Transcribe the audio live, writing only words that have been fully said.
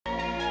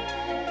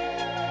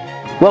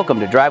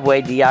Welcome to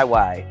Driveway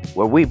DIY,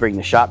 where we bring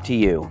the shop to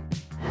you.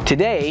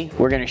 Today,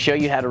 we're going to show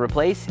you how to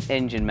replace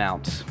engine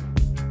mounts.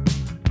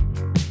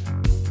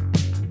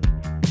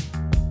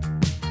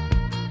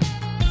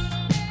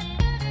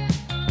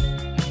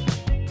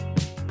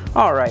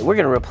 All right, we're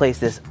going to replace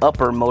this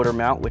upper motor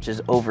mount, which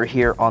is over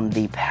here on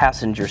the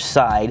passenger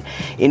side.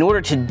 In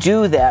order to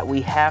do that, we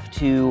have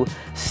to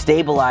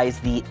stabilize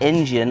the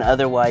engine,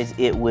 otherwise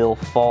it will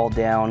fall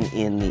down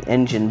in the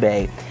engine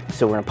bay.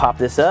 So we're going to pop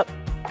this up.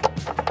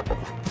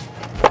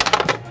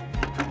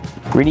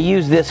 We're going to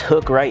use this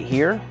hook right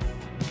here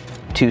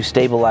to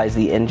stabilize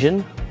the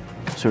engine.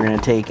 So we're going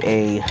to take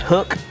a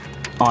hook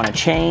on a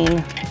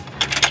chain,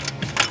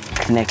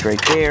 connect right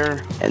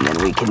there, and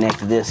then we connect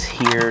this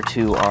here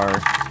to our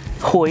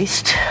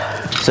hoist.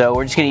 So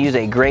we're just going to use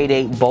a grade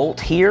 8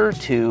 bolt here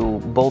to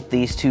bolt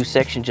these two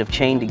sections of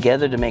chain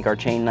together to make our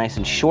chain nice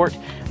and short.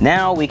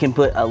 Now we can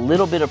put a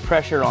little bit of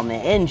pressure on the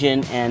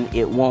engine and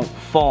it won't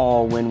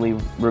fall when we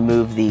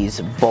remove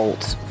these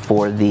bolts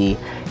for the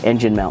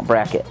engine mount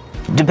bracket.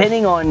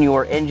 Depending on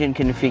your engine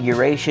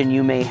configuration,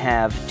 you may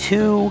have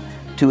 2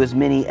 to as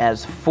many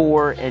as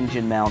 4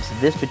 engine mounts.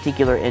 This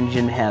particular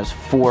engine has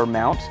 4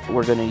 mounts.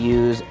 We're going to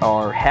use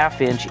our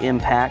 1/2 inch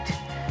impact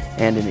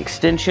and an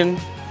extension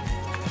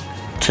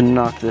to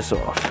knock this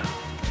off.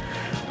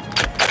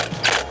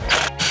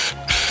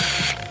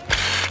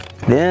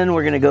 Then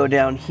we're going to go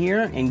down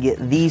here and get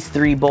these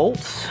 3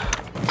 bolts.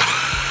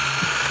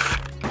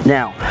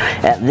 Now,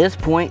 at this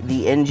point,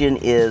 the engine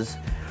is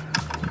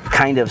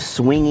kind of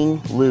swinging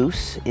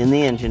loose in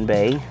the engine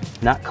bay,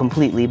 not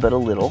completely, but a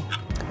little.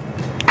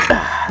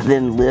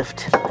 Then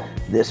lift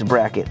this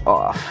bracket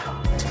off.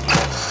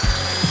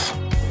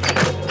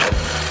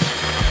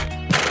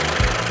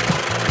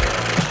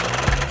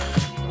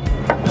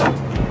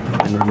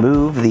 And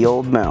remove the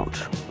old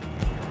mount.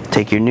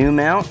 Take your new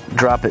mount,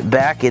 drop it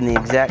back in the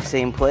exact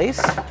same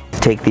place.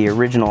 Take the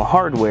original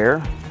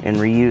hardware and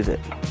reuse it.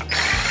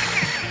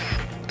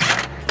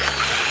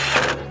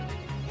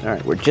 All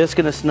right, we're just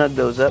gonna snug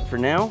those up for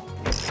now.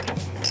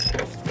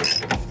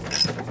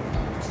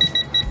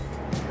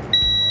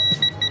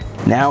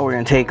 Now we're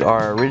gonna take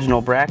our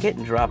original bracket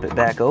and drop it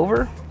back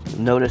over.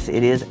 Notice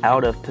it is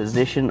out of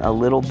position a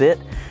little bit.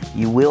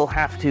 You will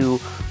have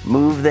to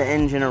move the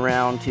engine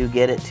around to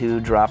get it to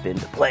drop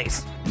into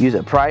place. Use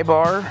a pry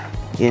bar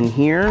in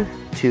here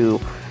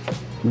to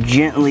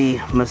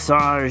gently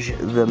massage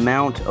the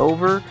mount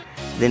over,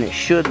 then it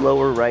should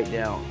lower right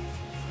down.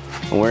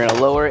 And we're gonna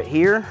lower it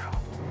here.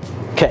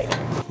 Okay,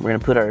 we're gonna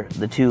put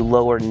the 2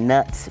 lower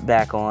nuts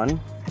back on.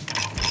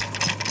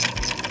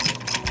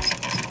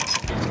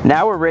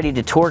 Now we're ready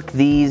to torque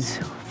these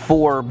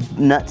 4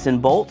 nuts and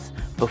bolts.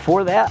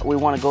 Before that, we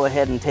want to go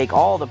ahead and take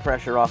all the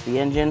pressure off the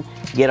engine,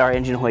 get our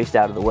engine hoist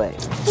out of the way.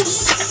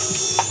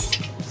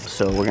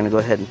 So we're going to go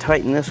ahead and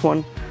tighten this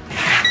one.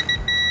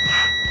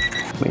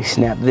 We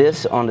snap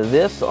this on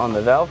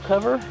the valve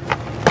cover,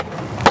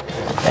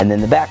 and then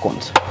the back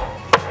ones.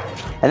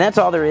 And that's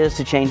all there is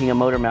to changing a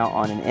motor mount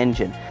on an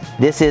engine.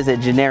 This is a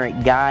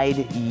generic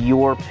guide.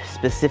 Your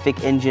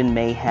specific engine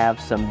may have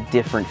some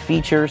different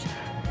features,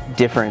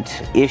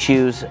 different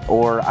issues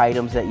or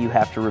items that you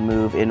have to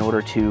remove in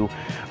order to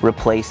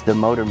replace the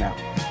motor mount.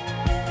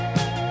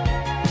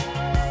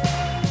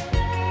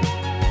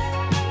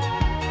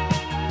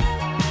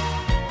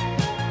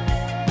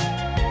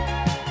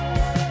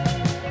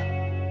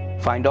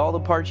 Find all the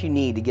parts you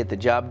need to get the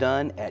job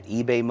done at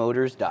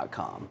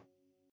ebaymotors.com.